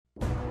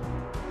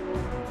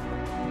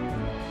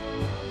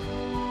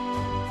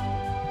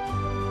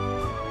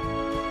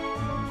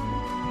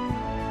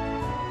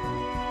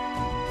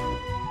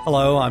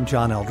Hello, I'm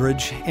John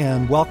Eldredge,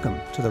 and welcome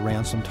to the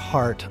Ransomed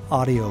Heart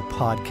audio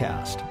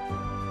podcast.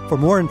 For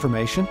more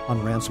information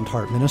on Ransomed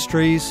Heart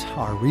Ministries,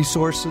 our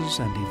resources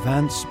and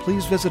events,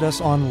 please visit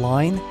us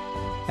online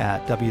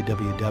at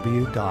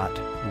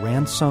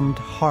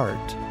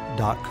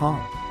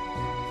www.ransomedheart.com.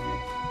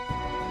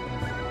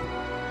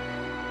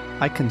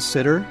 I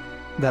consider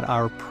that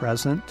our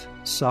present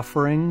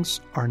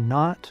sufferings are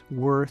not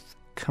worth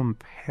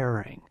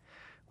comparing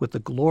with the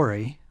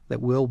glory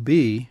that will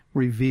be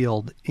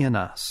revealed in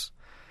us.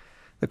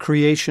 The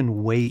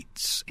creation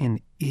waits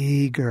in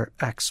eager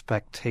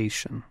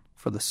expectation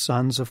for the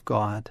sons of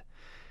God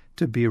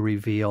to be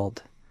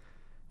revealed.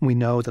 We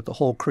know that the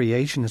whole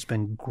creation has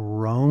been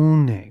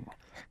groaning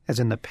as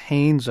in the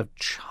pains of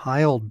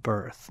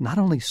childbirth. Not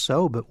only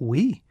so, but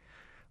we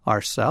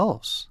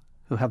ourselves,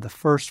 who have the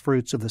first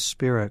fruits of the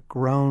Spirit,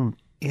 groan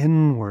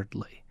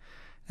inwardly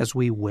as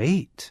we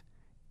wait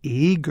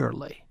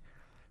eagerly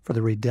for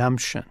the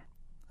redemption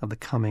of the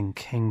coming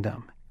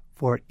kingdom.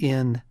 For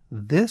in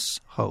this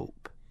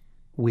hope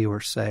we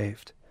were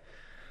saved.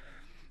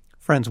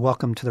 Friends,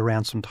 welcome to the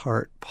Ransomed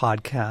Heart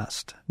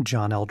podcast.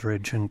 John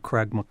Eldredge and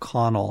Craig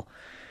McConnell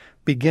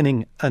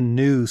beginning a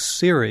new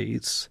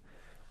series,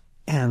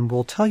 and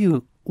we'll tell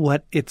you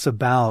what it's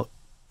about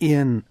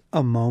in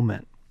a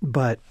moment.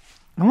 But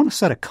I want to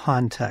set a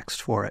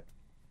context for it.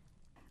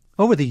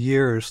 Over the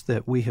years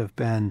that we have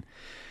been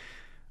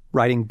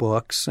writing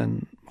books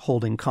and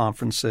holding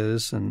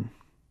conferences and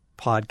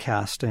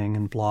podcasting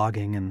and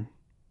blogging and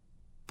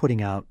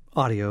putting out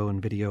audio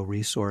and video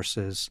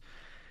resources,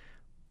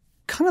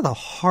 kind of the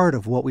heart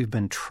of what we've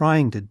been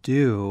trying to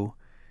do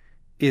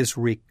is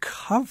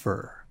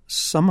recover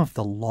some of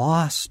the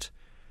lost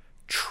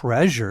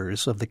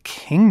treasures of the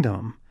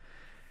kingdom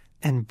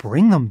and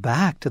bring them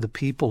back to the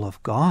people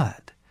of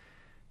God.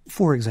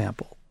 For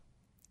example,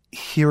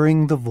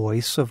 hearing the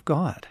voice of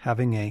God,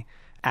 having an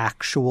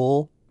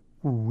actual,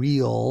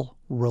 real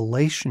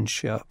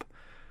relationship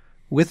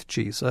with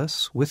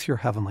Jesus, with your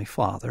Heavenly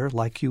Father,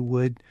 like you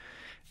would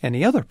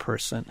any other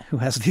person who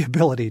has the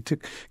ability to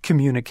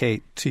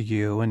communicate to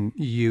you and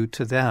you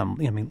to them.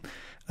 I mean,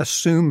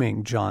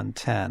 assuming John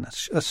 10,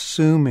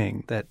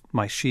 assuming that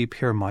my sheep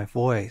hear my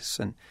voice.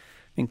 And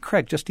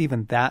Craig, just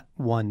even that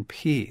one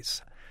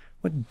piece,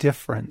 what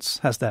difference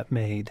has that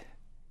made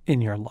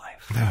in your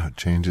life? Yeah, it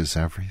changes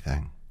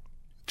everything.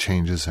 It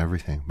changes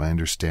everything. My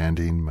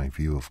understanding, my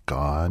view of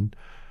God,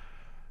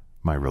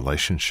 my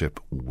relationship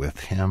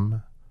with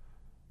Him,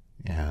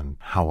 and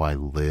how I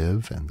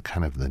live and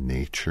kind of the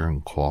nature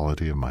and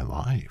quality of my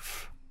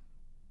life.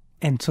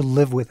 And to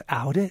live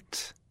without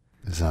it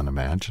is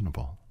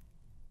unimaginable.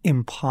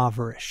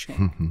 Impoverishing.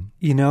 Mm-hmm.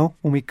 You know,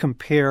 when we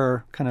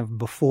compare kind of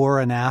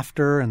before and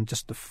after and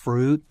just the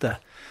fruit,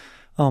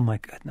 oh my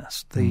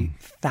goodness, the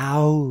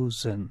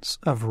thousands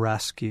of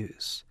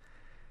rescues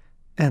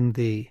and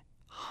the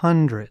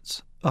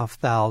hundreds of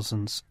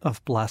thousands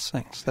of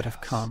blessings that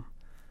have come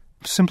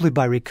simply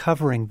by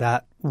recovering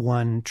that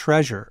one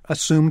treasure,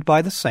 assumed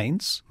by the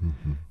saints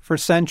for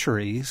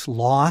centuries,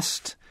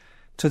 lost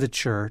to the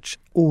church,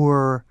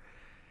 or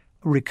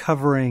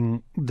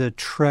recovering the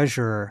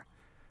treasure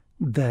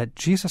that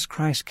Jesus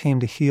Christ came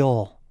to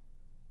heal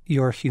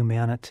your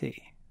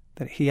humanity,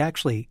 that He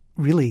actually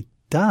really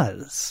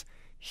does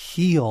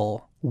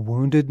heal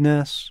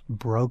woundedness,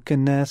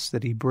 brokenness,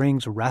 that He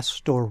brings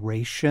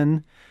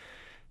restoration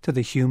to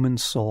the human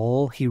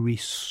soul. He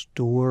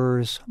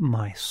restores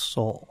my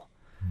soul.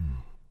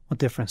 What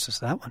difference has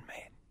that one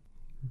made?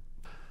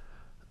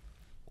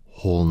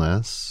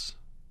 Wholeness,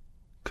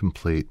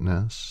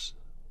 completeness,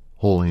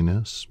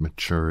 holiness,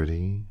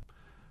 maturity.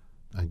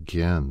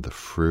 Again, the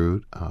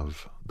fruit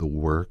of the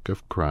work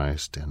of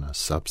Christ in a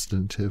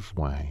substantive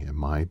way in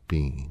my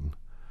being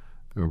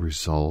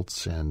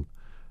results in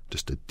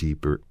just a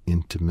deeper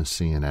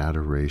intimacy and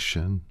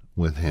adoration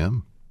with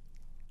Him.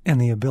 And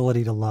the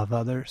ability to love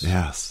others.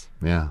 Yes,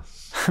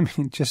 yes. I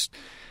mean, just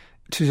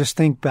to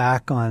think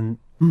back on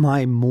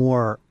my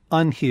more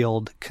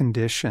unhealed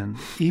condition,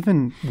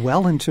 even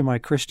well into my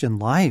Christian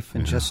life,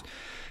 and just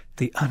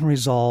the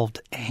unresolved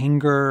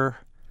anger,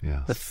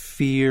 the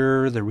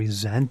fear, the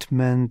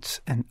resentment,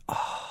 and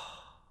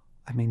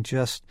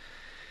just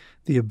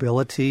the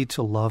ability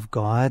to love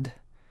God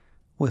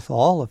with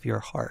all of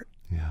your heart,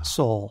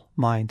 soul,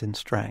 mind, and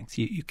strength.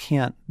 You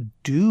can't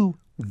do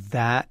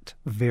that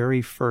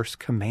very first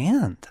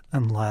command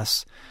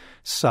unless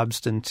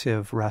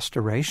substantive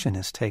restoration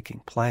is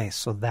taking place.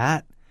 So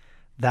that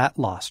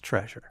lost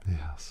treasure.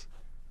 Yes.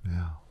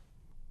 Yeah.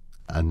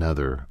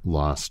 Another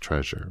lost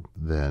treasure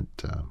that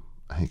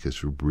I think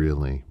is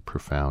really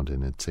profound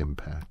in its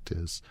impact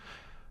is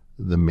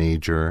the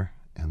major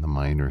and the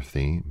minor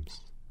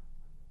themes.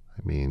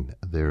 I mean,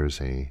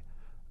 there's a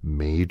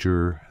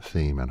major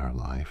theme in our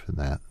life, and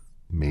that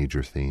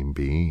major theme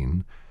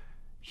being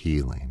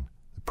healing,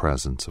 the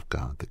presence of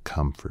God, the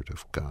comfort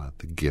of God,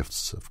 the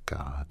gifts of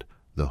God,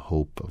 the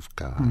hope of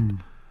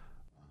God.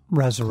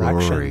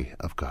 Resurrection. Glory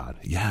of God.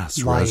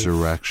 Yes, life.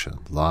 Resurrection,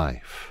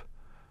 life.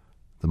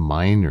 The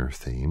minor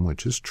theme,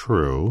 which is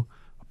true,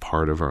 a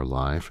part of our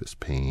life is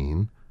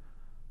pain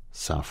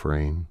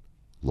suffering,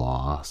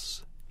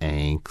 loss,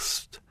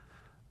 angst,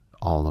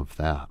 all of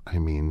that. I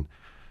mean,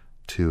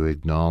 to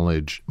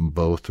acknowledge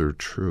both are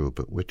true,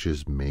 but which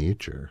is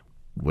major?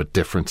 What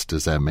difference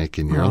does that make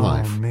in your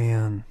life? Oh,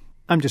 man.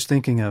 I'm just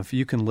thinking of,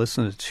 you can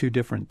listen to two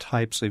different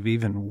types of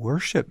even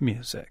worship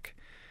music.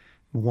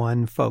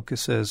 One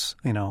focuses,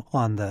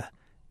 on the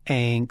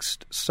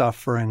angst,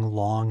 suffering,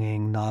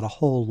 longing, not a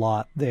whole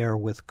lot there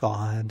with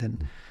God.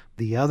 And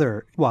the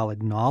other, while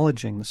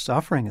acknowledging the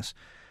suffering, is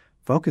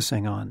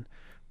focusing on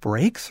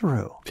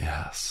breakthrough.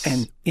 Yes.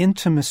 And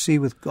intimacy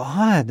with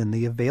God and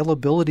the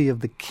availability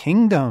of the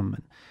kingdom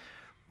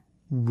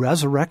and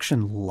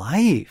resurrection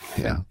life.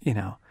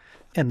 Yeah.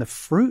 And the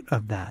fruit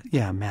of that,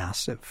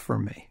 massive for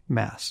me,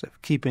 massive.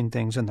 Keeping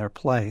things in their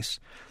place,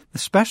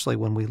 especially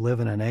when we live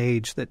in an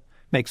age that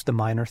makes the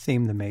minor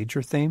theme the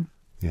major theme.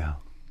 Yeah.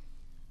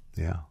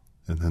 Yeah.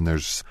 And then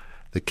there's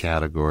the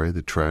category,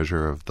 the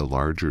treasure of the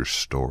larger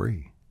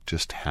story,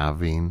 just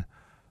having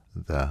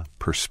the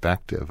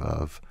perspective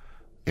of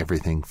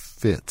everything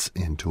fits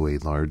into a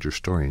larger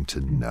story. And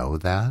to know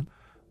that,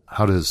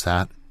 how does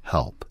that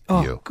help you?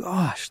 Oh,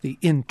 gosh, the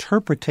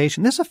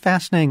interpretation. This is a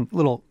fascinating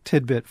little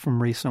tidbit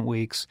from recent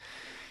weeks.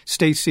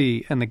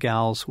 Stacy and the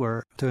gals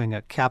were doing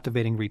a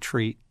captivating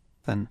retreat,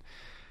 and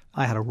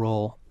I had a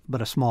role,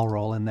 but a small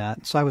role in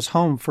that. So I was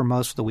home for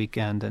most of the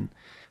weekend,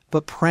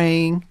 but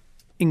praying,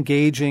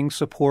 engaging,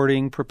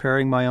 supporting,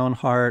 preparing my own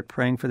heart,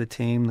 praying for the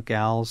team, the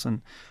gals,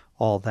 and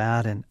all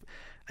that. And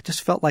I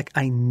just felt like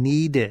I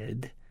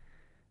needed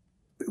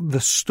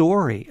the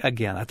story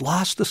again. I'd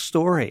lost the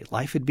story.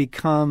 Life had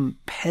become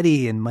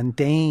petty and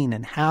mundane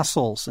and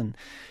hassles and,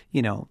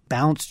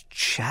 bounced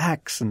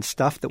checks and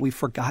stuff that we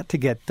forgot to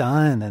get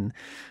done and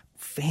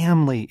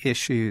family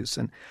issues.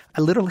 And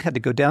I literally had to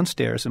go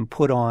downstairs and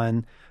put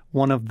on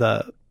one of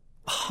the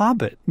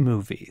Hobbit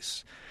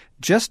movies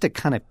just to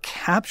kind of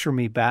capture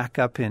me back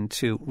up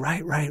into,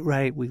 right.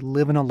 We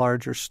live in a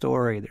larger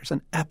story. There's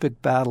an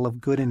epic battle of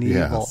good and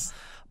evil. Yes.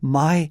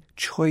 My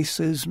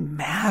choices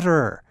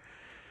matter.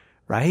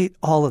 Right?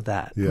 All of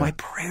that. Yeah. My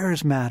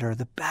prayers matter.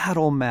 The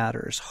battle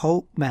matters.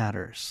 Hope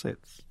matters.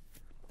 It's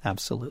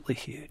absolutely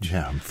huge.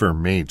 Yeah. For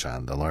me,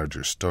 John, the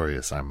larger story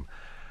is I'm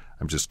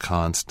just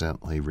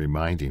constantly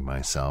reminding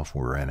myself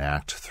we're in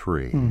Act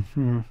 3,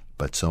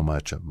 but so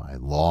much of my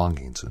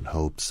longings and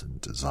hopes and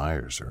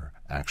desires are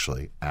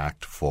actually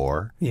Act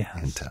 4. Yes.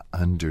 And to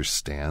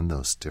understand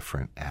those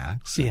different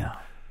acts Yeah.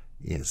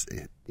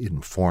 it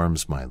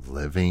informs my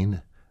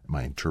living,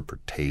 my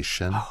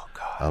interpretation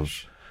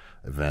of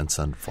events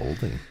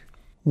unfolding.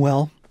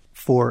 Well,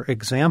 for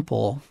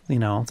example,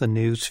 the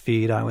news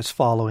feed I was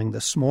following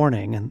this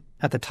morning, and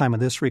at the time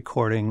of this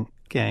recording,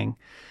 gang,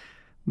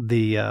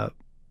 the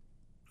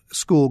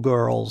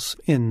schoolgirls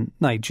in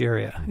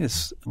Nigeria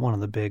is one of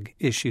the big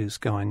issues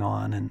going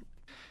on. And,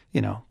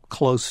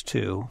 close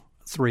to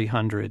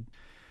 300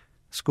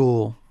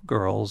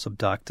 schoolgirls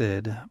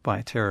abducted by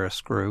a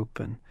terrorist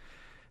group. And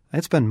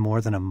it's been more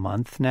than a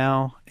month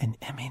now. And,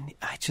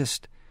 I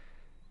just...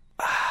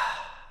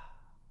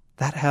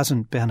 that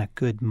hasn't been a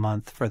good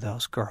month for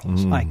those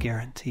girls, I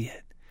guarantee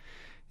it,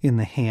 in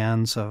the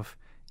hands of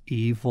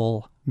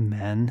evil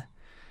men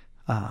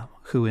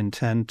who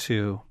intend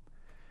to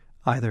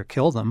either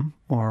kill them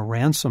or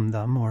ransom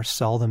them or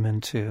sell them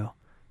into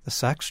the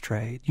sex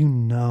trade. You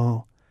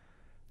know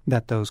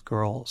that those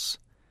girls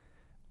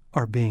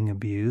are being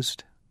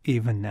abused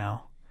even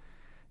now.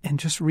 And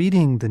just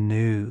reading the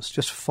news,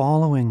 just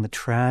following the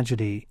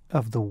tragedy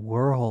of the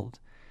world,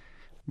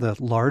 the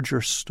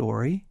larger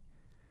story,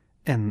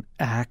 and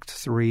Act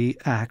 3,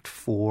 Act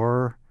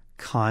 4,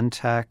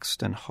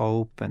 context and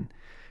hope, and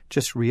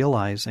just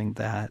realizing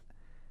that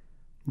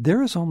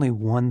there is only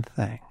one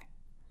thing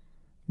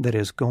that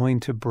is going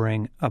to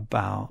bring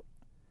about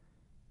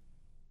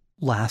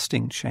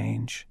lasting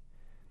change.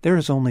 There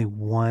is only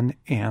one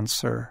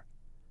answer,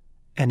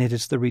 and it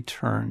is the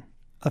return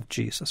of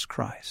Jesus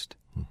Christ.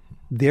 Mm-hmm.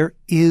 There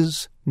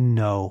is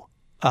no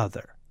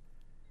other.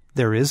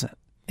 There isn't.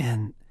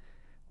 And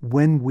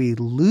when we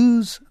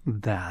lose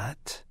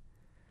that,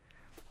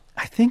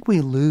 I think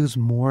we lose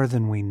more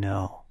than we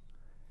know.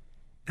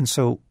 And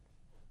so,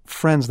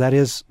 friends, that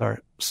is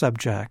our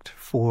subject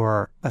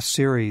for a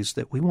series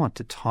that we want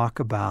to talk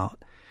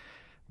about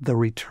the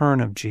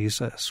return of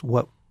Jesus,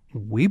 what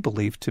we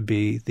believe to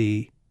be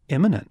the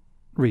imminent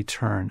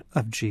return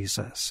of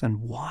Jesus,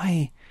 and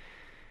why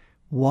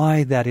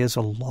that is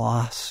a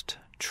lost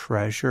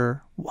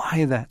treasure,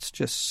 why that's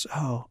just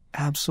so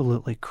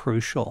absolutely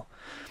crucial.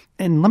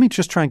 And let me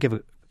just try and give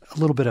a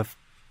little bit of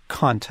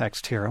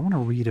context here. I want to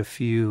read a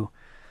few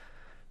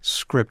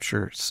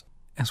scriptures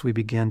as we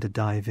begin to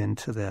dive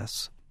into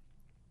this.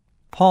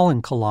 Paul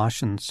in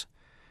Colossians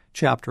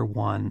chapter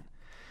 1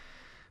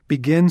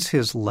 begins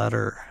his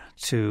letter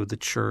to the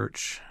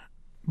church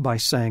by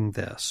saying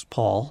this: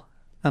 Paul,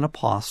 an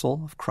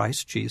apostle of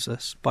Christ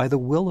Jesus, by the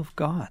will of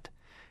God,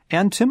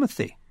 and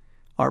Timothy,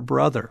 our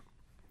brother,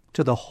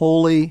 to the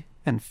holy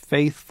and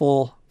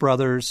faithful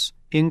brothers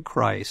in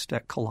Christ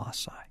at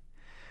Colossae.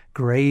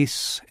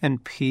 Grace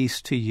and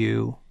peace to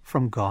you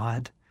from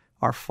God,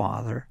 our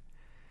Father,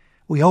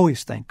 We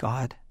always thank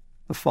God,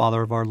 the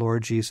Father of our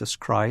Lord Jesus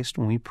Christ,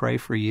 when we pray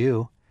for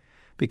you,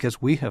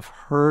 because we have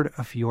heard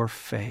of your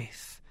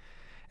faith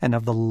and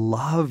of the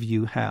love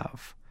you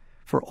have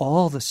for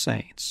all the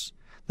saints,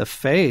 the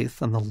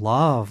faith and the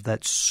love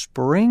that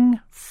spring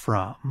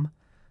from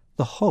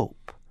the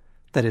hope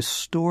that is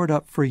stored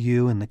up for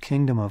you in the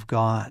kingdom of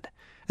God,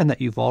 and that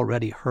you've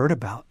already heard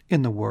about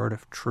in the word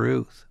of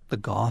truth, the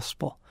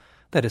gospel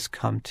that has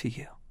come to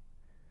you.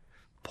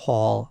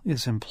 Paul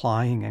is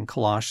implying in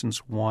Colossians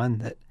 1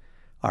 that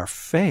our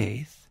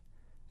faith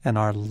and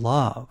our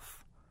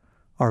love,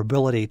 our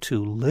ability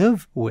to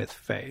live with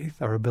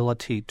faith, our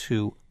ability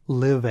to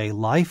live a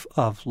life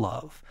of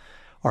love,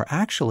 are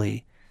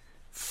actually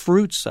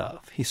fruits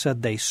of. He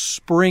said they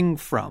spring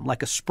from,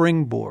 like a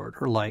springboard,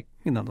 or like,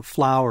 the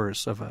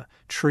flowers of a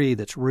tree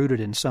that's rooted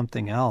in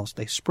something else.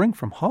 They spring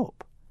from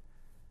hope.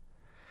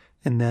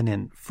 And then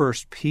in 1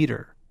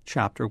 Peter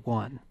chapter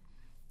 1,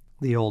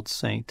 the old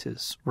saint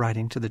is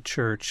writing to the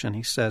church, and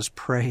he says,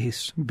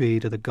 "Praise be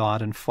to the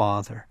God and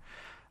Father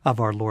of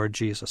our Lord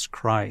Jesus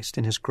Christ.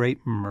 In his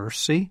great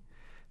mercy,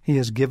 he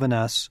has given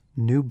us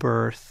new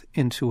birth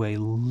into a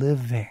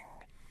living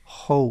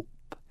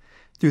hope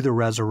through the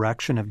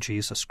resurrection of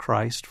Jesus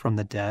Christ from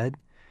the dead,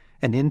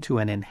 and into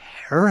an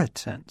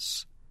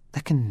inheritance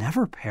that can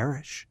never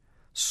perish,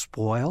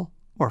 spoil,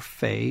 or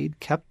fade,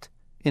 kept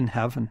in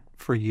heaven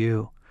for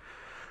you,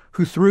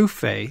 who through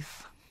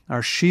faith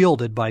are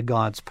shielded by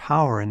God's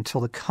power until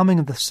the coming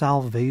of the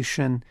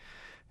salvation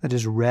that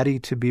is ready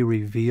to be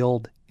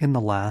revealed in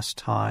the last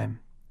time.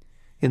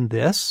 In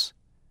this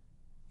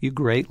you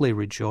greatly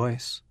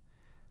rejoice,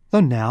 though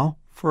now,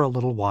 for a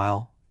little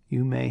while,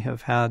 you may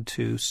have had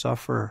to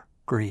suffer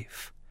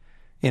grief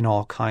in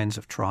all kinds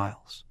of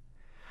trials."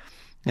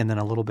 And then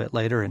a little bit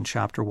later in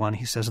chapter 1,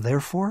 he says,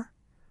 "Therefore,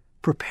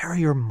 prepare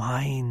your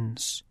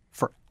minds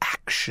for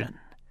action.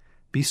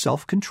 Be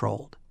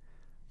self-controlled.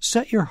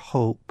 Set your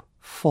hope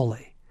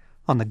fully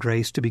on the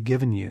grace to be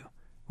given you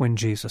when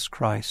Jesus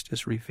Christ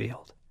is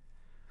revealed."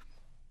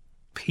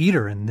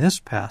 Peter in this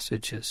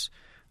passage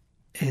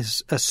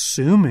is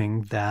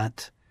assuming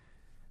that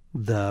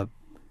the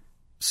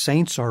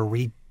saints are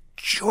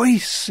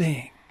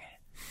rejoicing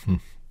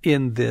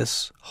in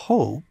this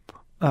hope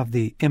of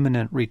the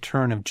imminent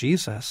return of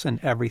Jesus and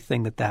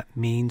everything that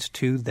means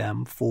to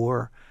them,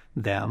 for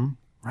them,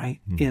 right,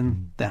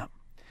 in them.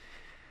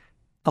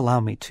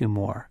 Allow me two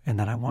more, and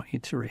then I want you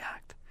to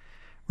react.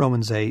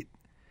 Romans 8,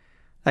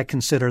 "I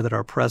consider that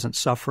our present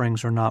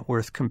sufferings are not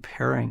worth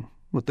comparing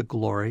with the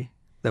glory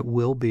that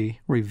will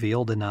be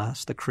revealed in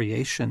us. The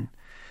creation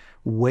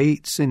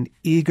waits in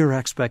eager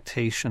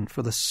expectation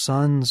for the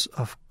sons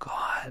of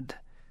God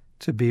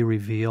to be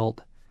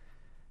revealed.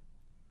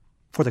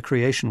 For the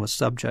creation was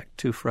subject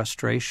to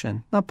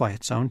frustration, not by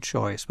its own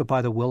choice, but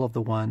by the will of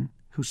the one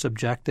who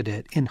subjected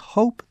it, in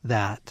hope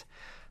that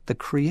the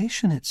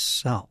creation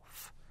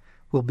itself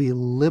will be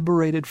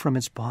liberated from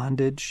its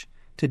bondage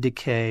to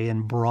decay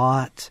and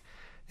brought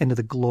into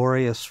the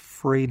glorious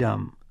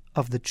freedom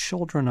of the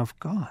children of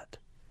God.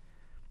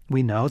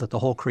 We know that the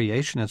whole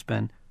creation has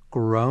been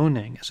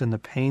groaning as in the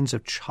pains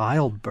of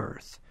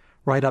childbirth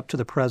right up to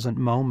the present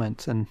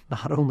moment, and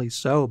not only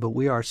so, but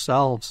we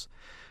ourselves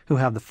who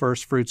have the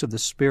first fruits of the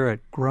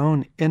Spirit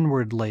groan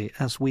inwardly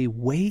as we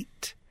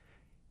wait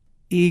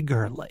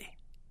eagerly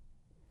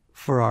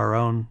for our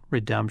own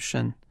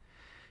redemption.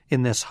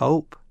 In this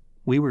hope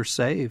we were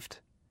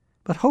saved.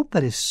 But hope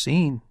that is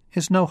seen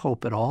is no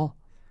hope at all.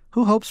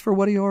 Who hopes for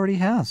what he already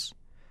has?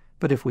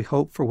 But if we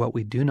hope for what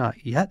we do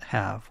not yet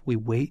have, we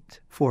wait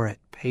for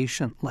it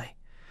patiently."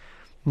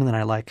 And then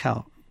I like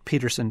how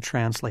Peterson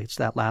translates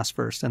that last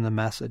verse in the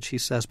Message. He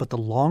says, "But the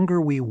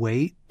longer we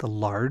wait, the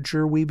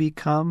larger we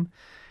become,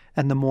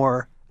 and the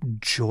more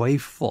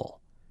joyful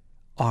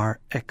our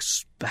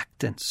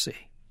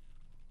expectancy."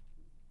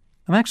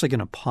 I'm actually going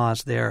to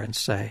pause there and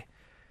say,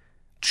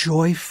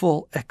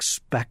 joyful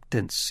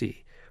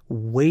expectancy,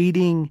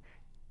 waiting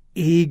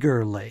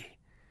eagerly,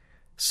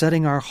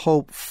 setting our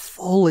hope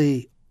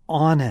fully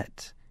on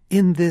it.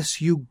 In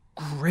this you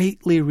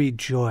greatly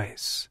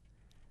rejoice.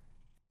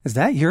 Is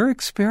that your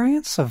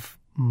experience of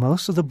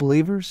most of the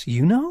believers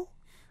you know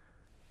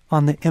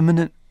on the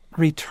imminent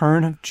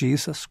return of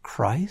Jesus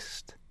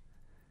Christ?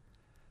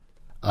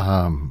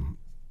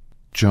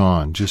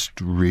 John, just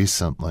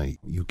recently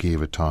you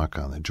gave a talk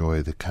on the joy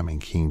of the coming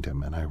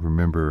kingdom, and I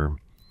remember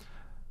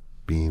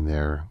being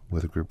there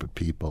with a group of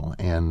people,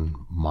 and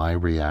my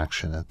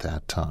reaction at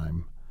that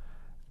time,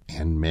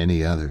 and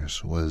many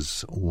others,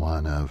 was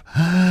one of,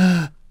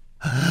 and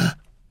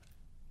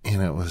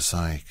it was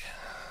like,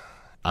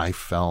 I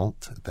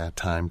felt at that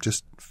time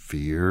just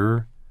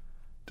fear,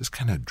 just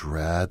kind of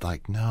dread,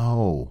 like,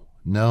 no.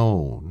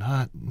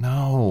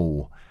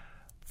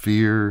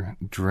 Fear,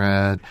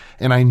 dread.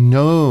 And I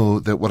know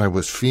that what I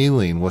was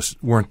feeling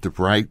weren't the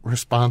right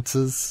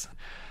responses,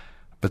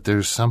 but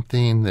there's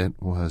something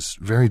that was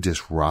very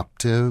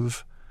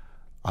disruptive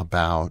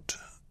about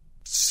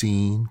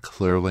seeing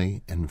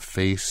clearly and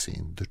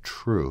facing the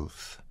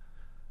truth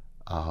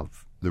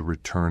of the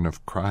return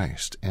of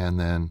Christ, and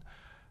then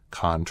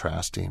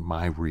contrasting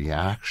my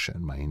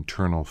reaction, my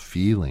internal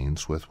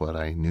feelings with what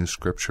I knew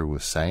Scripture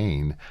was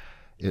saying,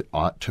 it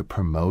ought to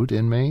promote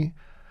in me.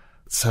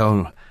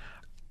 So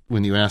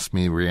when you ask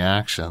me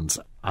reactions,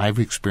 I've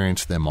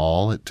experienced them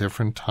all at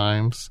different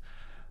times.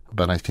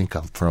 But I think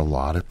for a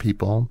lot of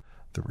people,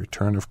 the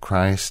return of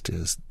Christ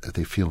is that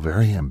they feel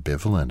very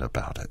ambivalent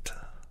about it.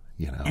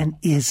 And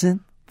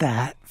isn't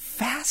that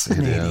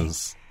fascinating? It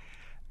is.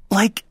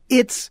 Like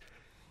it's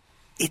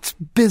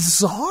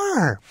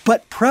bizarre,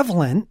 but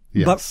prevalent.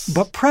 Yes.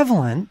 But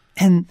prevalent.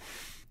 And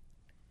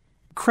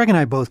Craig and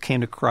I both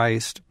came to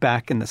Christ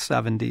back in the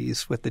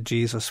 70s with the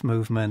Jesus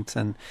movement.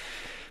 And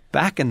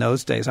back in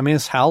those days,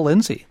 it's Hal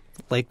Lindsey,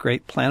 late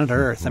great Planet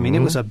Earth. Mm-hmm. It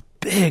was a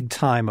big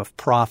time of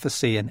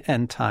prophecy and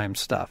end time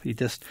stuff.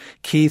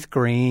 Keith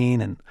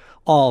Green and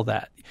all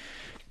that.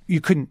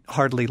 You couldn't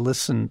hardly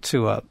listen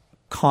to a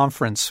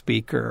conference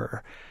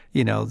speaker,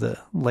 the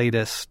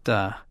latest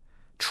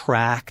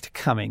tract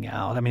coming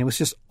out. It was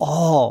just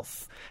all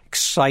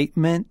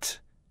excitement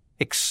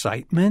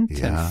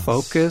Yes. and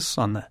focus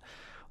on the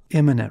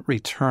imminent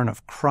return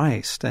of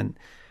Christ. And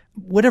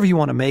whatever you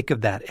want to make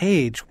of that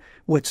age,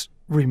 what's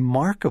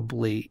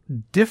remarkably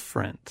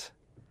different,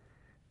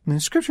 the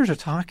Scriptures are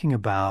talking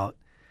about,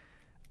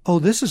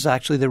 this is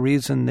actually the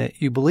reason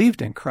that you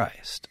believed in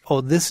Christ.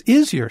 This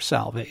is your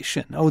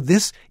salvation.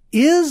 This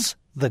is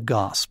the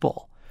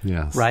gospel.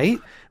 Yes. Right?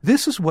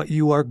 This is what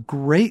you are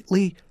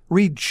greatly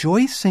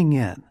rejoicing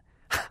in.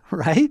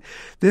 Right?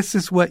 This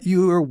is what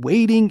you are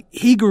waiting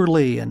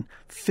eagerly and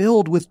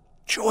filled with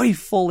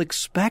joyful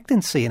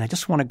expectancy. And I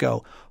just want to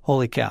go,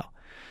 holy cow.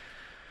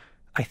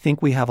 I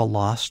think we have a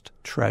lost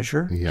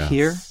treasure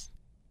here.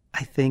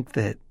 I think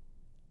that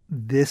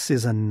this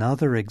is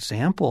another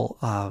example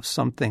of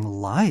something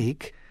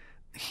like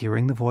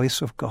hearing the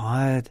voice of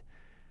God,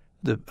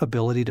 the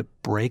ability to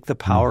break the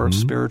power of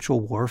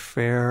spiritual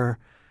warfare,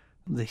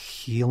 the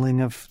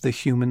healing of the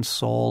human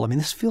soul.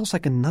 This feels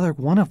like another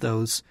one of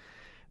those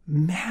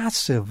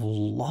massive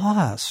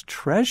lost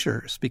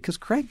treasures because,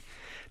 Craig,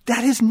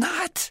 that is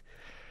not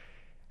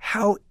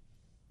how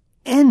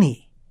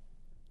any,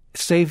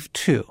 save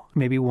two,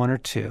 maybe one or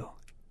two,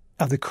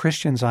 of the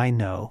Christians I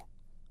know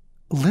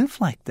live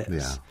like this.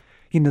 Yeah.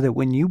 That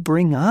when you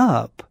bring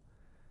up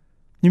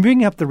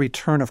the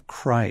return of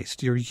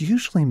Christ, you're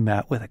usually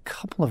met with a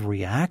couple of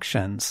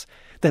reactions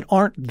that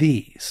aren't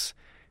these.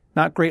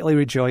 Not greatly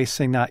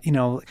rejoicing, not,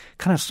 kind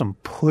of some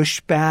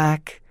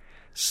pushback,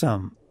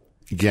 some...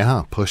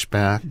 Yeah,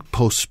 pushback,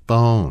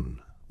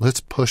 postpone.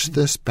 Let's push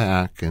this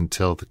back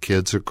until the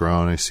kids are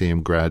grown. I see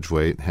them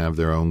graduate and have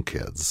their own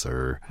kids.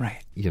 Or,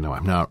 right.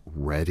 I'm not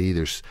ready.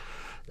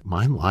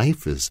 My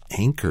life is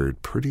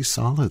anchored pretty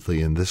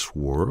solidly in this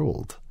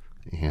world.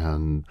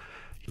 And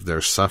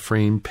there's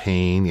suffering,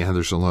 pain. Yeah,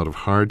 there's a lot of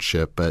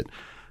hardship. But,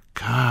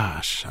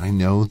 gosh, I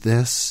know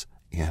this.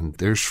 And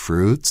there's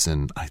fruits,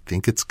 and I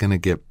think it's going to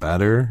get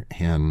better,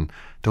 and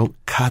don't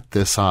cut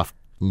this off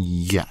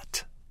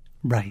yet.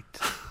 Right.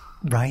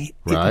 Right?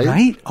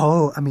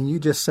 Oh, you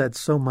just said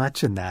so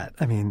much in that.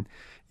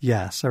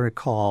 Yes, I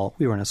recall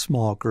we were in a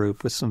small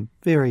group with some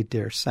very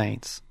dear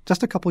saints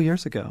just a couple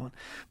years ago, and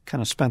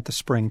kind of spent the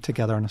spring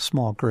together in a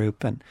small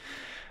group, and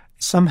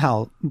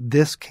somehow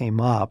this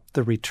came up,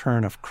 the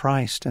return of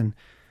Christ, and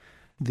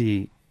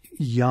the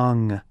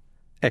young,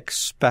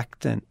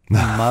 expectant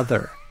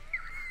mother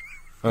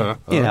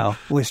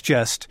was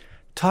just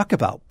talk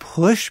about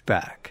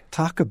pushback,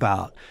 talk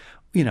about,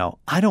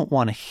 I don't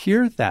want to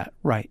hear that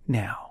right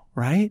now,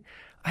 right?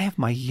 I have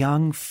my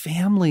young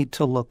family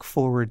to look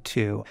forward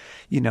to,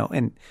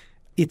 and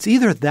it's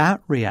either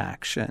that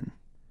reaction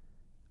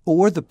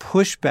or the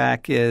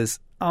pushback is,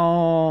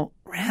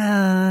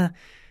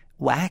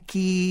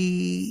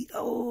 wacky,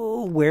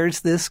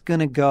 where's this going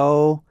to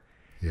go?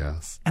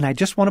 Yes. And I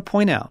just want to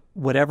point out,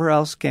 whatever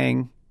else,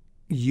 gang,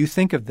 you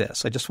think of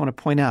this, I just want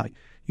to point out,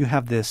 you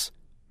have this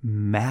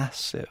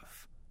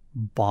massive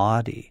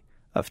body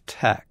of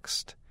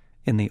text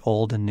in the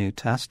Old and New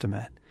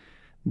Testament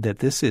that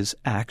this is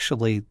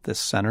actually the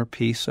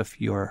centerpiece of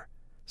your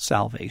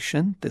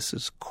salvation. This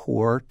is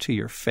core to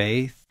your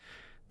faith.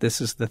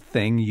 This is the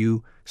thing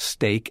you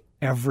stake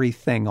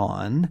everything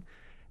on.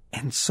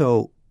 And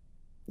so,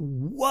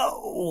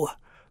 whoa,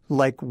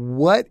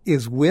 what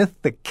is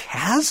with the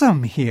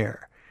chasm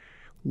here?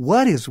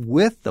 What is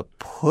with the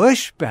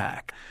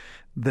pushback,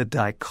 the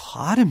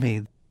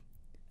dichotomy?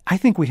 I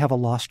think we have a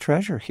lost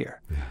treasure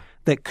here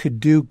that could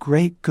do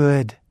great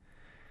good,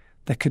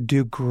 that could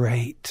do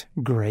great,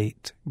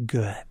 great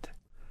good.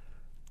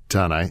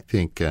 Don, I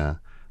think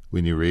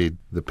when you read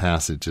the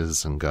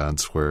passages in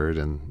God's Word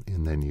and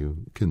then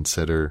you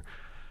consider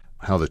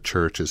how the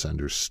church has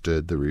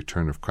understood the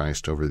return of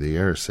Christ over the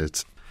years,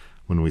 it's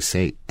when we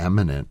say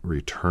imminent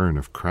return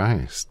of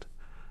Christ,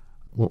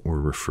 what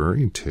we're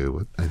referring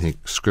to, I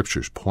think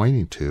Scripture's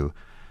pointing to,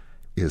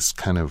 is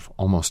kind of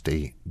almost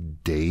a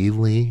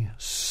daily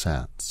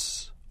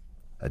sense,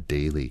 a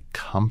daily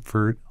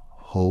comfort,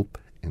 hope,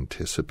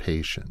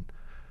 anticipation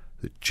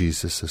that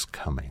Jesus is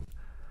coming.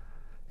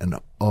 And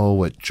oh,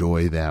 what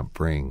joy that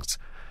brings.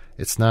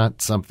 It's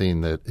not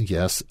something that,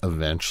 yes,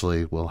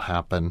 eventually will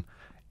happen.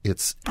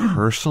 It's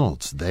personal.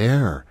 It's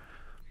there.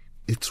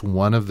 It's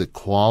one of the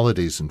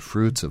qualities and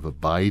fruits of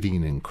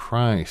abiding in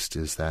Christ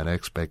is that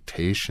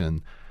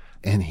expectation,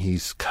 and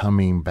he's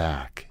coming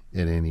back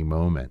at any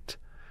moment.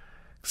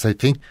 Because I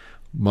think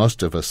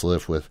most of us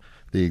live with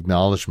the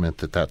acknowledgement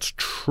that that's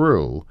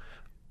true,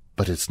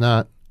 but it's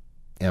not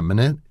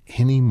imminent.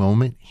 Any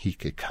moment he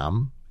could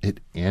come, at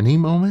any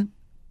moment.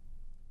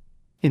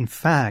 In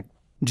fact,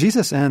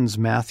 Jesus ends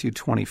Matthew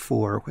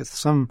 24 with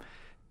some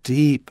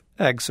deep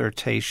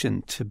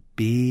exhortation to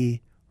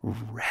be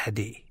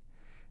ready.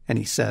 And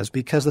he says,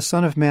 because the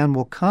Son of Man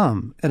will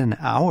come at an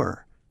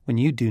hour when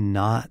you do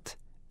not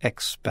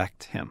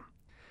expect him.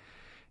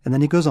 And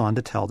then he goes on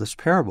to tell this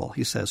parable.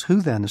 He says,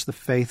 who then is the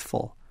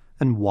faithful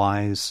and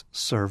wise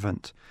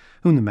servant,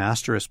 whom the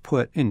master has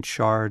put in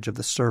charge of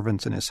the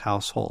servants in his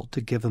household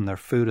to give them their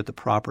food at the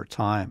proper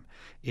time?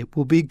 It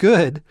will be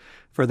good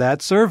for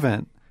that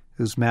servant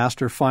whose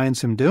master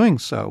finds him doing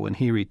so when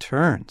he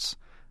returns.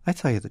 I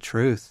tell you the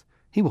truth,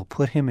 he will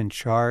put him in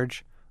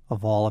charge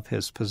of all of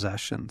his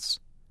possessions.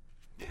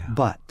 Yeah.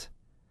 But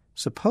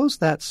suppose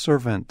that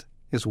servant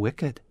is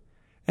wicked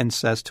and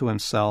says to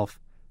himself,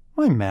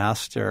 my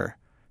master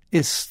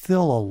is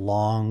still a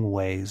long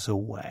ways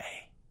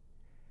away.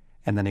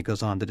 And then he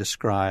goes on to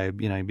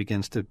describe, he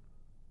begins to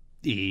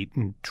eat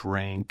and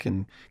drink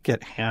and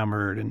get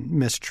hammered and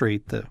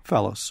mistreat the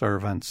fellow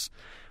servants.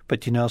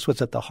 But you notice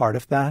what's at the heart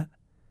of that?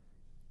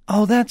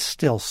 Oh, that's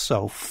still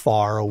so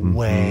far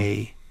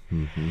away.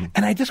 Mm-hmm.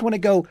 And I just want to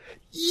go,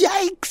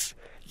 yikes,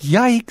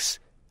 yikes.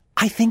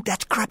 I think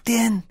that's crept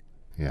in.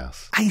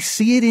 Yes. I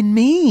see it in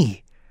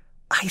me.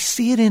 I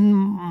see it in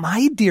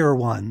my dear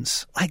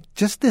ones. Like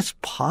just this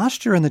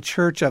posture in the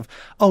church of,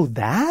 oh,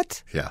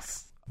 that?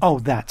 Yes. Oh,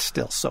 that's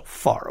still so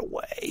far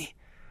away.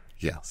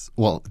 Yes.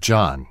 Well,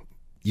 John,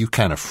 you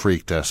kind of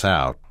freaked us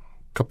out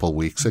a couple of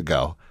weeks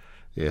ago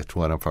at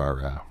one of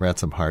our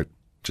Ransom Heart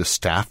just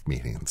staff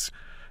meetings.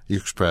 You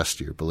expressed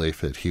your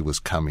belief that he was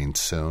coming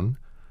soon.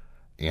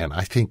 And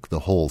I think the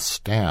whole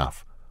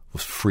staff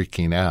was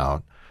freaking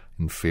out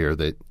in fear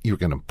that you were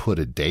going to put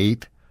a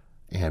date.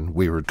 And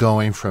we were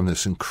going from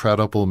this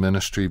incredible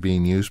ministry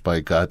being used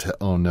by God to,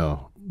 oh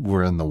no,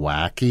 we're in the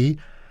wacky.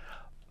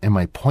 And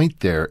my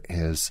point there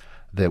is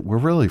that we're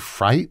really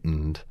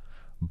frightened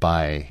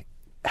by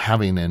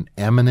having an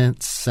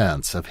imminent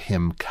sense of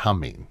him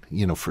coming.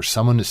 For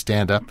someone to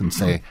stand up and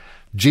say,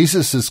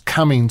 Jesus is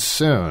coming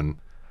soon,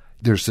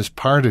 there's this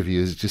part of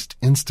you that just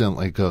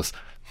instantly goes,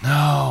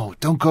 no,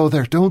 don't go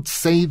there. Don't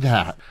say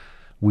that.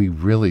 We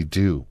really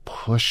do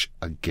push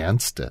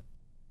against it.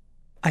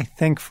 I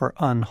think for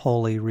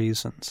unholy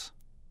reasons,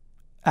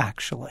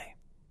 actually.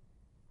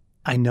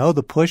 I know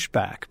the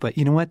pushback, but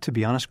you know what? To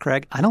be honest,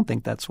 Craig, I don't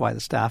think that's why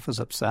the staff was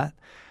upset.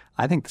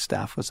 I think the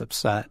staff was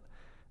upset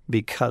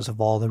because of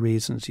all the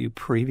reasons you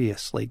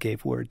previously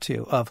gave word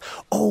to of,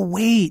 oh,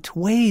 wait,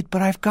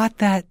 but I've got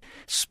that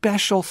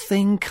special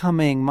thing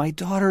coming, my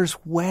daughter's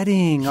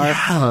wedding,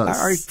 yes.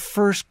 our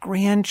first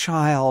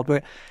grandchild.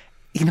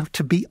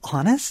 To be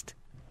honest,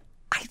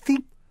 I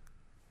think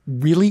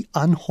really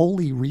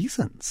unholy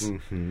reasons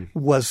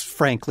was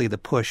frankly the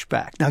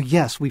pushback. Now,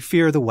 yes, we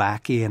fear the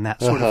wacky and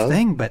that sort of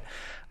thing, but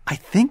I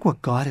think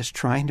what God is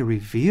trying to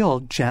reveal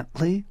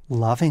gently,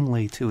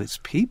 lovingly to his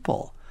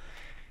people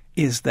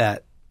is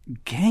that,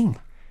 gang,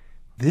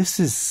 this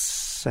is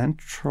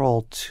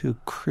central to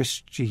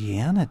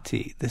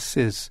Christianity. This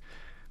is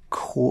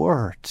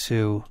core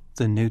to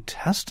the New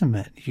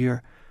Testament.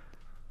 You're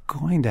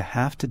going to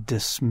have to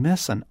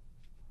dismiss an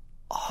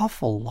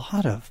awful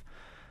lot of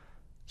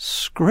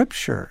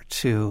Scripture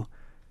to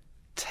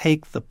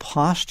take the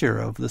posture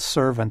of the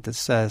servant that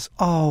says,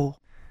 oh,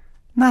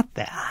 not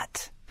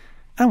that.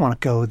 I don't want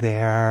to go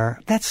there.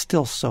 That's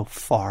still so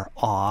far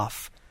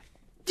off.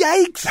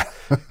 Yikes!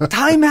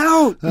 Time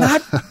out!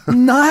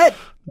 Not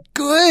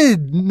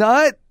good,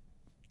 not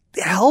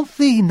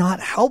healthy,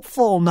 not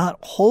helpful, not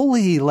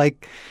holy,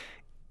 like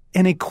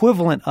an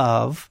equivalent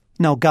of,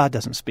 no, God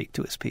doesn't speak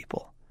to his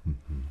people.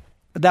 Mm-hmm.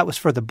 That was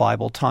for the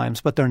Bible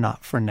times, but they're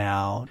not for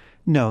now.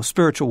 No,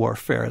 spiritual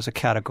warfare is a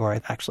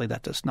category, actually,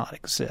 that does not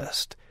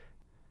exist.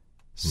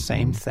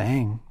 Same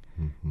thing.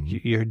 Mm-hmm.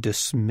 You're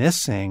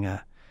dismissing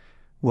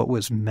what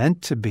was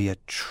meant to be a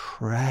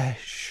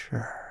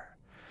treasure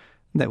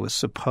that was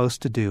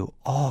supposed to do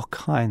all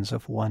kinds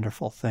of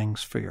wonderful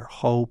things for your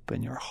hope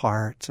and your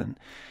heart and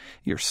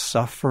your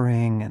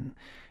suffering and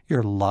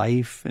your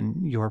life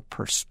and your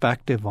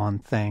perspective on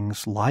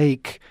things,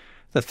 like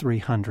the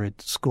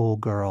 300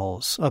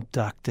 schoolgirls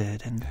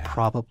abducted and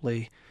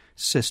probably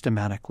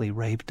systematically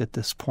raped at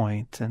this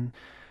point, and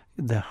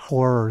the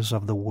horrors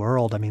of the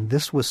world. I mean,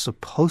 this was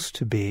supposed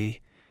to be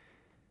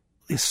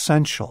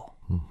essential.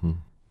 Mm-hmm.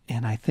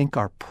 And I think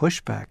our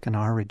pushback and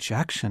our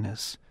rejection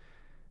is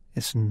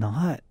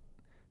not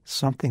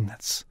something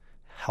that's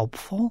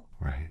helpful,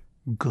 right?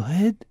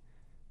 Good,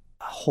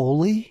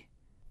 holy.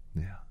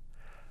 Yeah.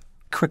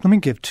 Quick, let me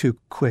give two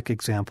quick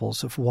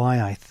examples of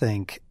why I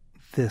think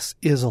this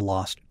is a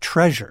lost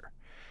treasure.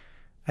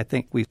 I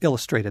think we've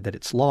illustrated that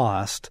it's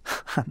lost.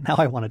 Now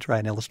I want to try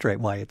and illustrate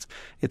why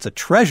it's a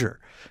treasure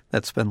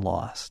that's been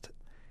lost.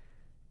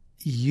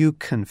 You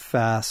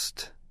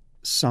confessed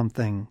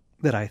something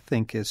that I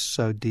think is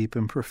so deep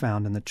and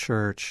profound in the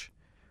church.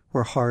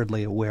 We're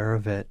hardly aware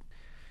of it.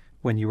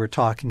 When you were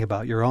talking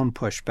about your own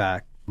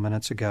pushback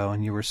minutes ago,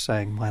 and you were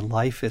saying, my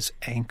life is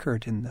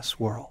anchored in this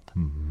world,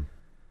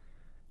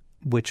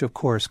 which of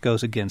course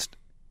goes against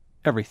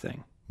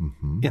everything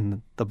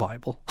in the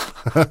Bible.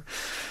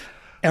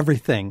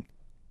 Everything.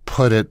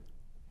 Put it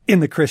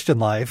in the Christian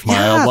life. mildly.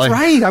 Yeah, that's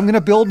right. I'm going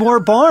to build more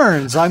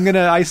barns.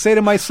 I say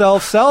to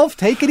myself, self,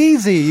 take it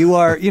easy. You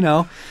are,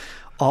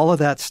 all of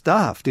that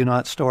stuff. Do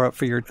not store up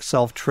for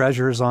yourself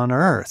treasures on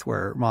earth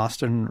where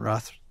moth and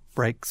rust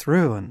break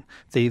through and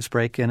thieves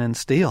break in and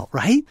steal,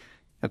 right?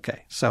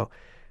 Okay, so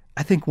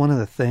I think one of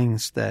the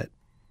things that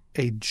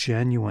a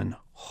genuine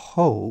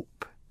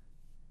hope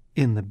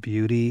in the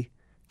beauty,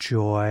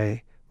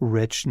 joy,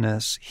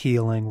 richness,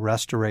 healing,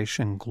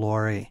 restoration,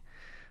 glory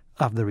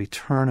of the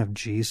return of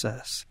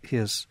Jesus,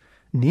 his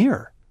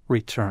near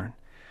return,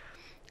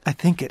 I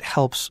think it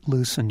helps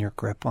loosen your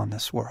grip on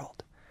this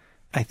world.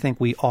 I think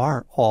we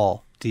are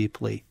all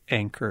deeply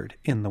anchored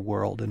in the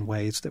world in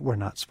ways that we're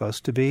not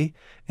supposed to be,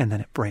 and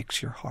then it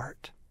breaks your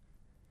heart.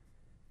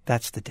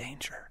 That's the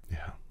danger.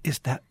 Yeah. Is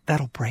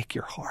that'll break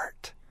your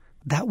heart.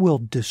 That will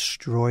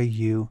destroy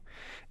you.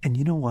 And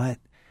you know what?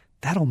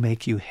 That'll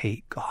make you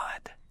hate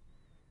God.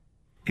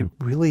 It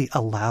really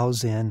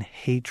allows in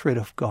hatred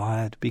of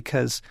God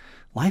because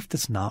life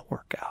does not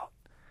work out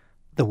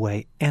the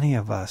way any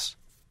of us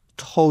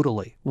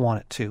totally want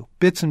it to.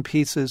 Bits and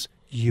pieces,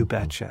 you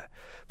betcha.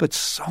 But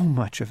so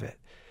much of it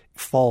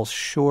falls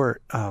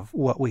short of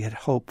what we had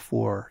hoped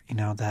for.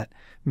 That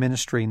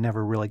ministry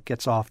never really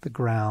gets off the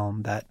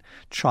ground. That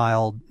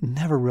child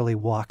never really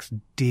walks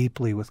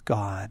deeply with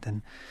God.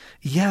 And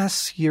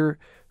yes, your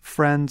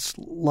friends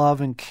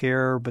love and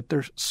care, but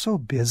they're so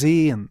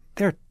busy and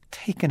they're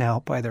taken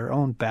out by their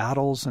own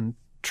battles and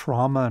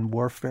trauma and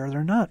warfare.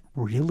 They're not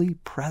really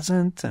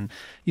present. And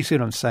you see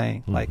what I'm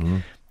saying? Like,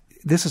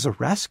 this is a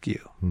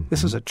rescue.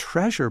 This is a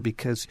treasure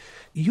because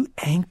you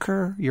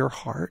anchor your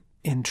heart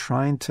in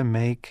trying to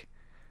make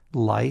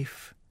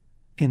life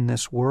in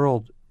this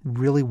world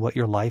really what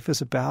your life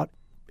is about.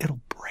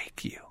 It'll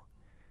break you.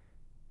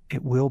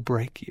 It will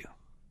break you.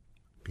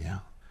 Yeah.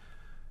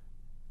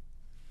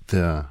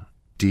 The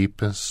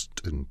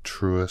deepest and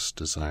truest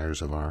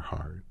desires of our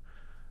heart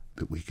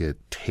that we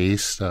get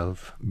taste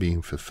of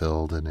being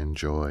fulfilled and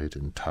enjoyed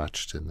and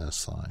touched in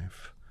this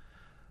life,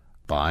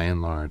 by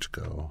and large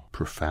go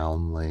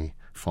profoundly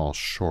fall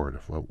short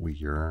of what we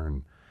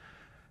yearn.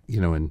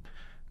 And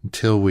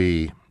until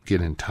we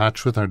get in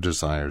touch with our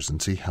desires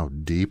and see how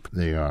deep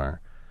they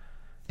are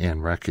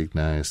and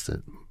recognize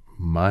that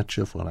much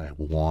of what I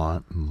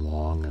want and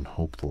long and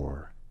hope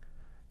for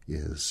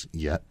is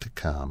yet to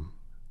come,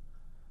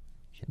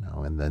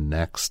 in the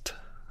next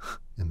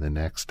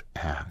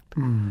act.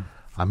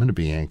 I'm going to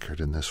be anchored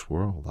in this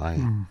world.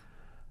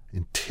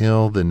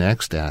 Until the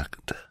next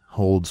act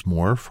holds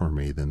more for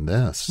me than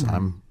this,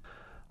 I'm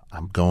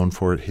going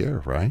for it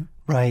here, right?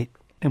 Right.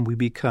 And we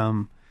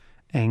become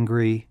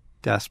angry,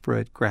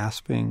 desperate,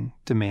 grasping,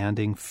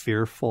 demanding,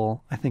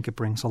 fearful. I think it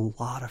brings a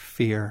lot of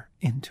fear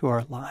into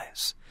our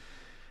lives.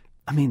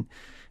 I mean,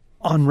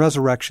 on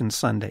Resurrection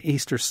Sunday,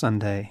 Easter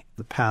Sunday,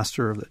 the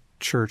pastor of the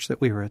church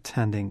that we were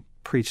attending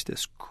preached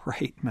this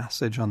great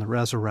message on the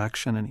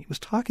resurrection, and he was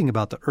talking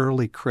about the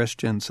early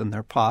Christians and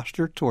their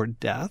posture toward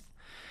death.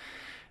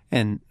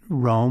 And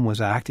Rome was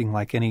acting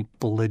like any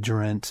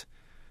belligerent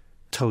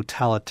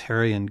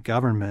totalitarian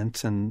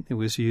government, and it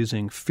was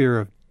using fear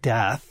of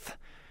death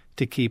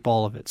to keep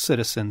all of its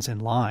citizens in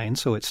line.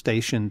 So it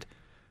stationed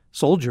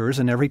soldiers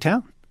in every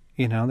town.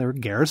 There were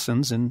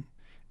garrisons in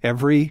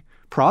every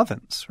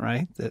province,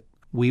 right? That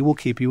we will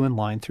keep you in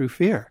line through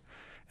fear.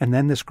 And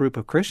then this group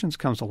of Christians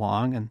comes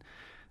along and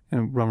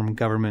Roman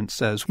government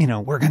says,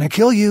 we're going to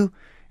kill you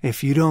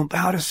if you don't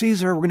bow to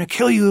Caesar. We're going to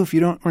kill you if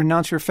you don't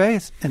renounce your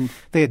faith. And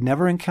they had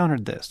never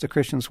encountered this. The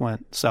Christians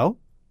went, so?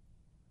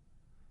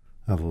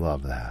 I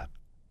love that.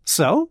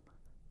 So?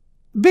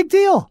 Big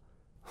deal.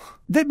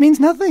 That means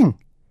nothing.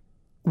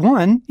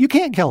 One, you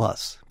can't kill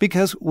us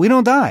because we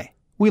don't die.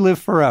 We live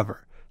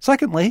forever.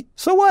 Secondly,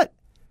 so what?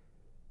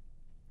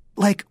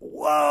 Like,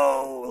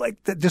 whoa,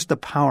 just the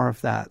power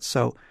of that.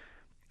 So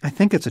I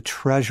think it's a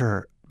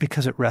treasure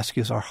because it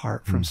rescues our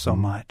heart from so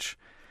much.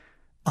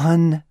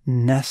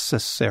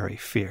 Unnecessary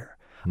fear,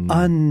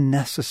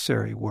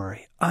 unnecessary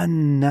worry,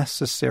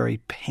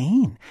 unnecessary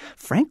pain.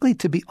 Frankly,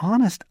 to be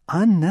honest,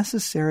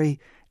 unnecessary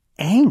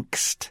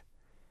angst.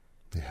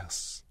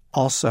 Yes.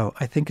 Also,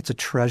 I think it's a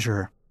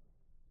treasure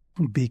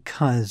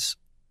because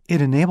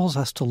it enables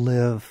us to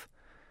live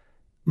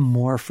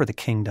more for the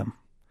kingdom.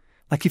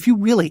 Like if you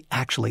really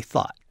actually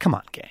thought, come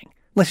on, gang,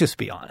 let's just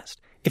be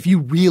honest. If you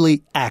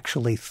really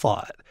actually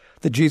thought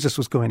that Jesus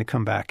was going to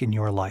come back in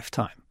your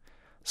lifetime,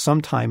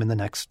 sometime in the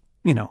next,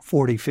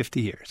 40, 50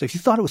 years, if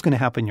you thought it was going to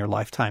happen in your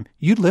lifetime,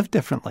 you'd live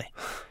differently.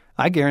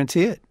 I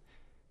guarantee it.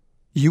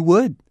 You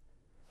would.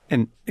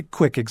 And a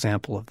quick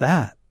example of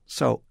that.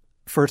 So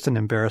first an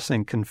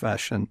embarrassing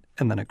confession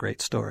and then a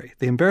great story.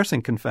 The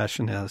embarrassing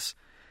confession is,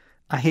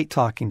 I hate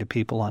talking to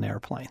people on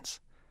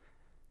airplanes.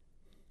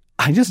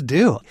 I just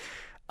do.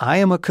 I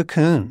am a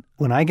cocoon.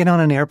 When I get on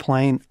an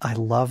airplane, I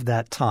love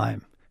that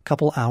time. A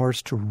couple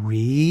hours to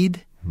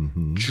read,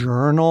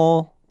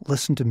 journal,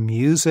 listen to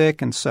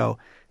music. And so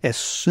as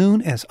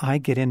soon as I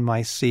get in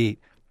my seat,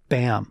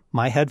 bam,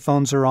 my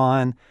headphones are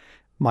on,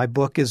 my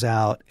book is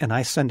out, and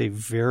I send a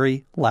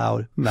very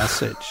loud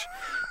message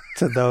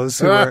to those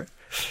who are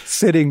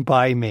sitting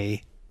by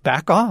me.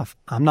 Back off.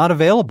 I'm not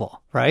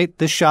available, right?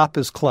 This shop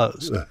is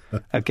closed.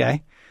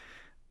 Okay?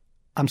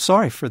 I'm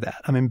sorry for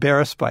that. I'm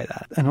embarrassed by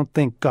that. I don't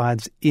think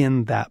God's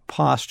in that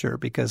posture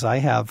because I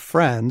have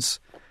friends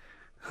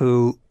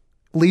who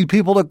lead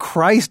people to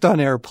Christ on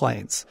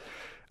airplanes.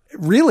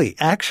 Really,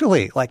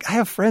 actually, like I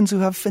have friends who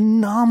have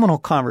phenomenal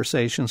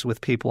conversations with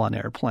people on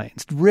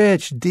airplanes.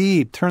 Rich,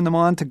 deep, turn them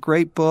on to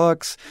great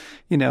books,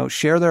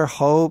 share their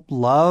hope,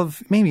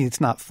 love. Maybe it's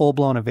not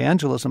full-blown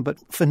evangelism, but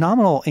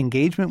phenomenal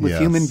engagement with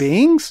human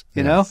beings,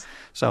 you know?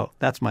 So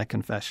that's my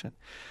confession.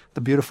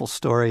 The beautiful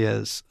story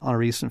is on a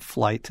recent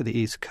flight to the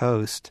East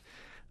Coast,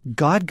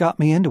 God got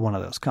me into one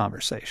of those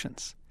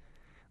conversations.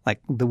 Like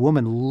the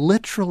woman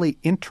literally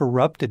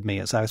interrupted me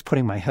as I was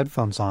putting my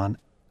headphones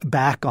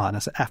back on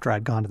after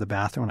I'd gone to the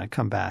bathroom and I'd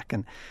come back.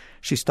 And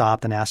she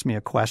stopped and asked me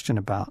a question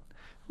about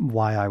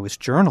why I was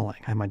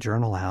journaling. I had my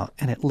journal out,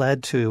 and it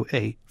led to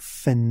a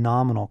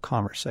phenomenal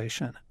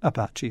conversation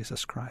about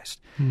Jesus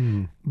Christ.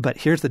 But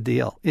here's the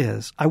deal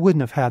is I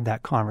wouldn't have had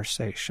that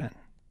conversation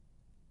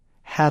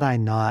had I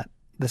not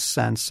the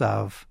sense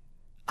of,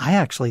 I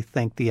actually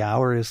think the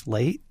hour is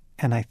late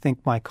and I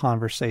think my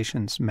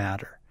conversations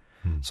matter.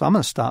 So I'm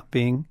going to stop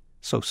being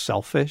so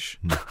selfish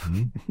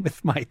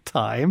with my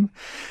time.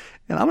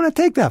 And I'm going to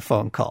take that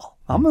phone call.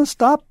 I'm going to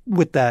stop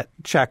with that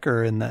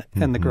checker in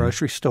the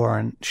grocery store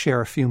and share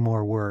a few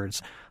more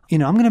words. I'm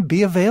going to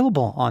be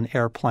available on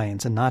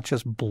airplanes and not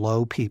just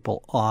blow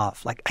people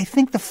off. Like, I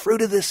think the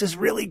fruit of this is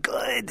really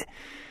good.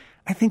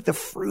 I think the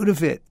fruit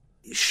of it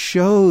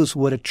shows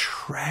what a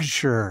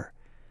treasure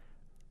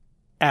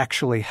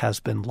actually has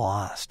been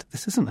lost.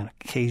 This isn't an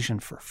occasion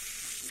for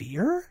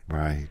fear.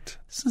 Right.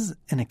 This is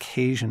an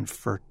occasion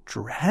for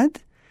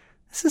dread.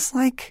 This is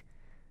like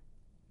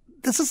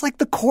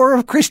the core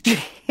of Christianity.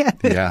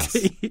 Yes.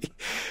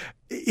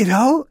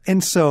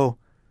 And so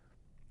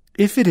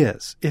if it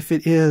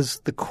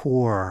is the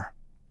core,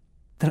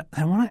 then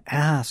I want to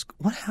ask,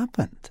 what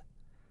happened?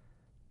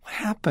 What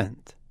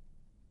happened?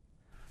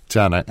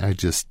 John, I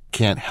just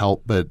can't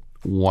help but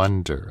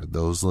wonder,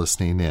 those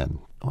listening in,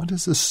 what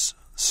is this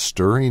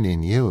stirring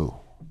in you?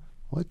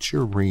 What's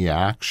your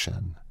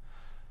reaction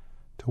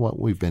to what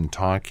we've been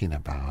talking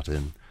about?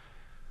 And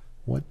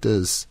what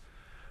does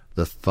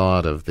the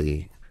thought of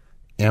the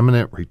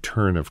imminent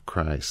return of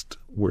Christ,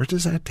 where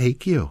does that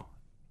take you?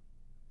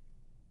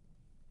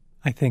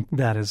 I think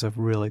that is a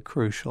really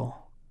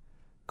crucial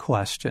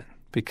question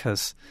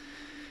because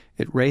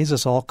it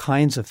raises all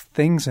kinds of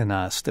things in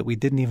us that we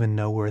didn't even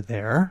know were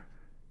there.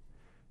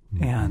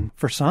 And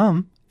for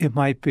some, it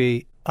might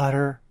be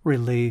utter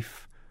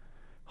relief,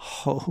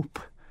 hope,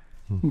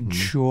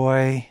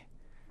 joy.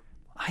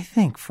 I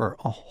think for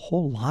a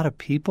whole lot of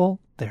people,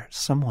 they're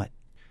somewhat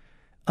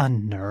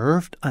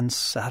unnerved,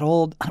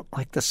 unsettled. I don't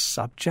like the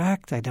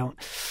subject.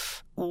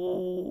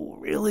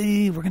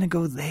 Really? We're going to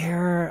go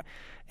there?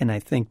 And I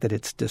think that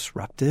it's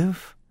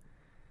disruptive.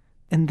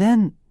 And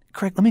then,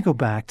 Craig, let me go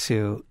back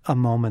to a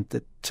moment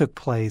that took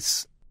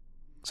place.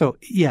 So,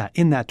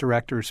 in that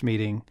director's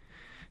meeting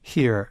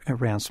here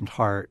at Ransomed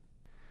Heart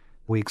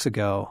weeks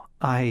ago,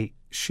 I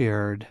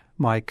shared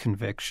my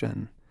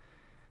conviction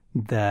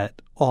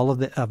that all of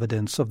the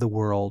evidence of the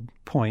world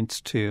points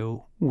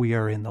to we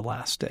are in the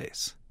last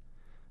days.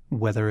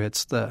 Whether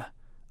it's the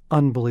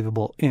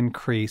unbelievable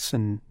increase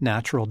in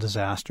natural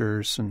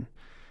disasters, and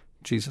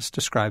Jesus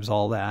describes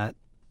all that,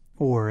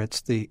 or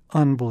it's the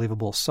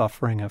unbelievable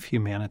suffering of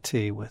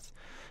humanity with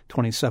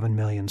 27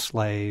 million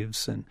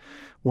slaves and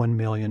 1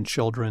 million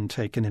children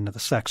taken into the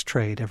sex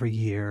trade every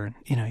year. And,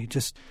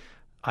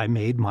 I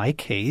made my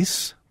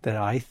case that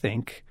I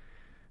think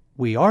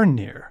we are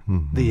near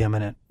the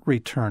imminent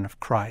return of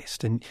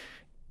Christ. And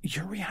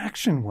your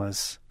reaction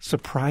was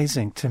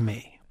surprising to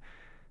me.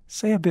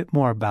 Say a bit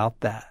more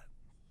about that,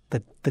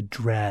 the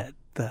dread,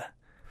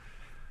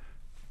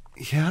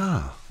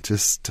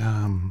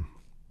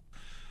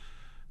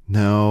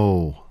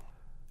 No.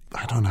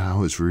 I don't know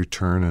how his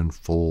return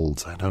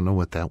unfolds. I don't know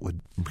what that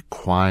would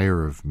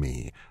require of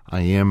me.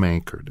 I am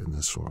anchored in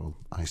this world.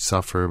 I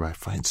suffer, but I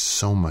find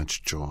so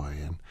much joy,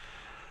 and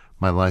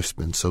my life's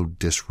been so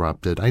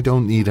disrupted. I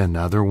don't need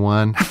another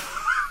one.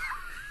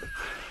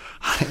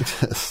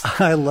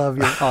 I love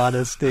your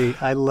honesty.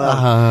 I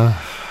love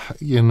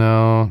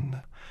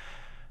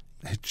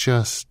it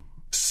just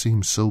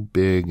seems so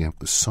big and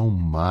so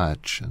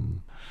much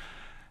and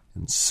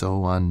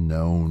so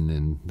unknown,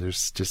 and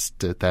there's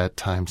just at that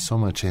time so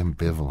much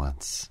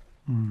ambivalence.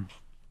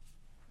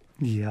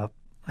 Yep.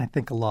 I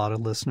think a lot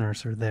of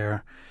listeners are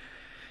there.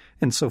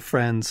 And so,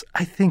 friends,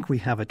 I think we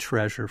have a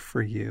treasure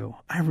for you.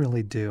 I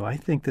really do. I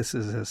think this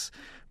is as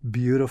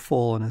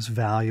beautiful and as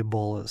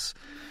valuable as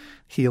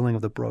healing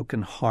of the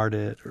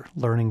brokenhearted, or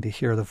learning to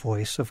hear the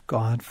voice of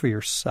God for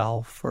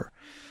yourself, or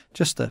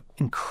just the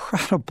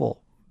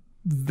incredible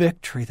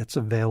victory that's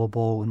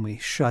available when we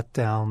shut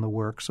down the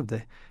works of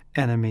the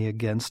enemy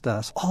against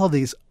us. All of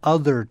these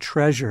other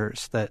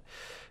treasures that,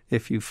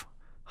 if you've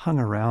hung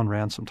around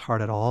Ransomed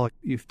Heart at all,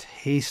 you've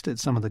tasted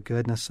some of the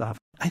goodness of.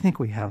 I think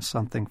we have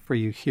something for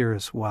you here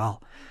as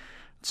well.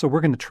 So we're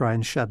going to try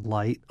and shed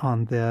light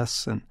on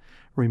this and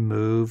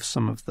remove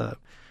some of the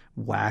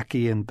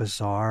wacky and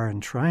bizarre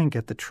and try and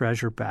get the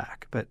treasure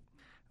back. But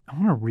I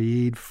want to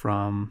read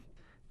from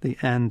the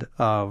end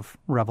of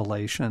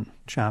Revelation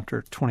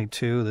chapter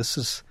 22. This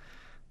is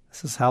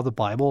how the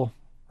Bible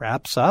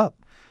wraps up.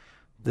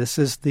 This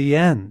is the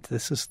end.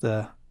 This is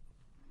the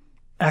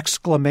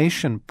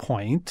exclamation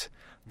point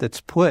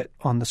that's put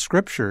on the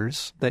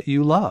scriptures that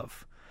you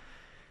love.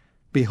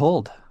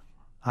 Behold,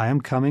 I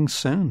am coming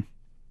soon.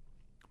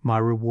 My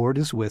reward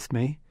is with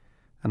me,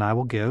 and I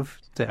will give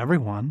to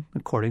everyone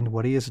according to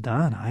what he has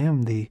done. I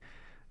am the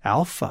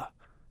Alpha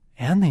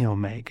and the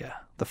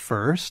Omega, the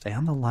first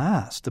and the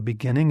last, the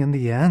beginning and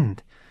the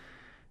end.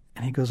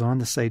 And he goes on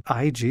to say,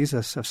 I,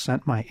 Jesus, have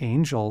sent my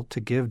angel to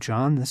give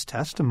John this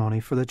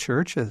testimony for the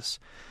churches.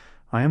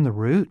 I am the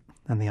root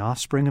and the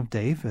offspring of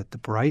David, the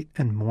bright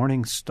and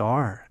morning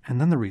star.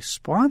 And then the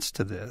response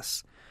to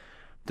this,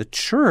 the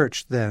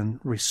church then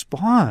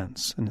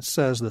responds, and it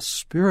says, the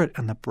Spirit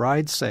and the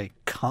bride say,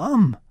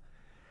 come.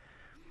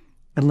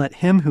 And let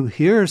him who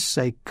hears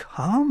say,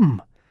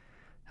 come.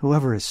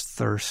 Whoever is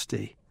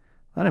thirsty,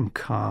 let him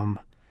come.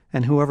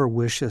 And whoever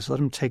wishes,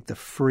 let him take the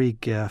free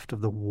gift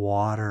of the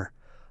water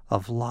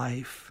of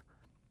life.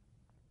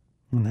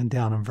 And then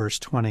down in verse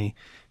 20,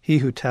 he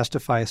who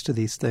testifies to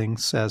these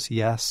things says,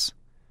 yes,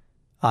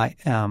 I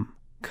am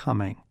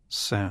coming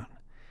soon.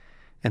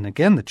 And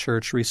again the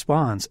church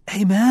responds,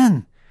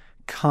 amen.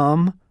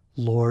 Come,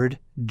 Lord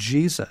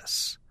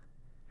Jesus.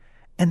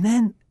 And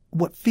then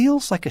what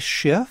feels like a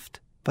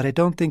shift, but I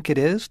don't think it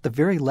is, the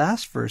very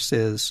last verse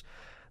is,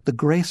 the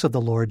grace of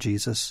the Lord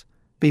Jesus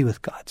be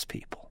with God's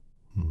people.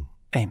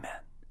 Amen.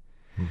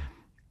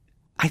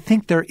 I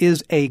think there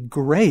is a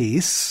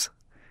grace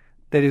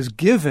that is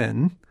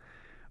given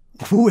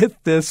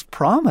with this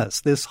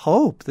promise, this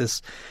hope,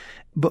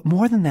 but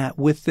more than that,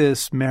 with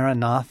this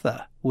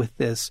Maranatha, with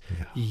this,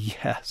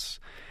 yes,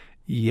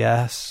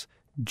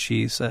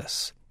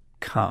 Jesus,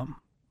 come.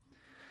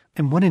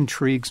 And what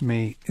intrigues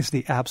me is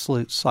the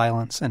absolute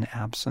silence and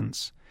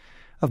absence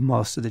of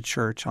most of the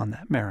church on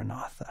that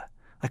Maranatha.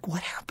 Like,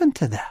 what happened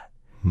to that?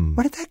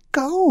 Where did that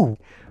go?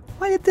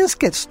 Why did this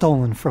get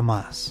stolen from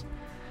us?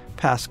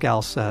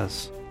 Pascal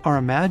says, our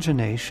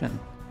imagination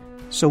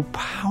so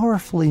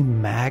powerfully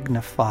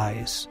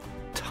magnifies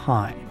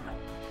time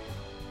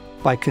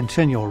by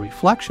continual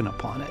reflection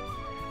upon it,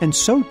 and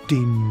so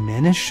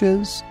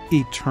diminishes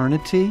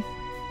eternity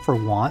for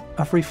want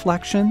of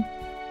reflection,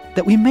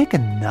 that we make a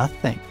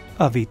nothing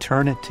of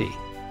eternity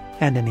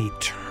and an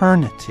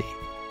eternity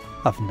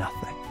of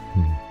nothing.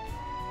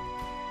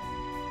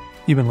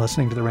 You've been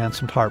listening to the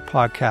Ransomed Heart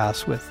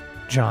podcast with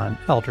John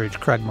Eldredge,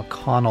 Craig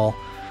McConnell,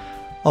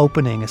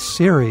 opening a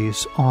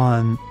series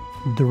on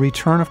the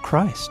return of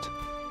Christ.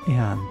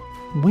 And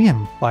we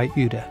invite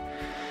you to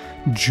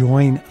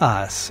join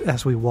us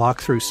as we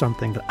walk through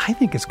something that I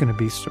think is going to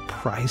be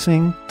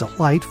surprising,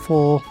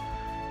 delightful,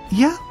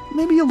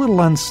 maybe a little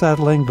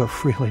unsettling,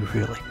 but really,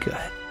 really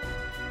good.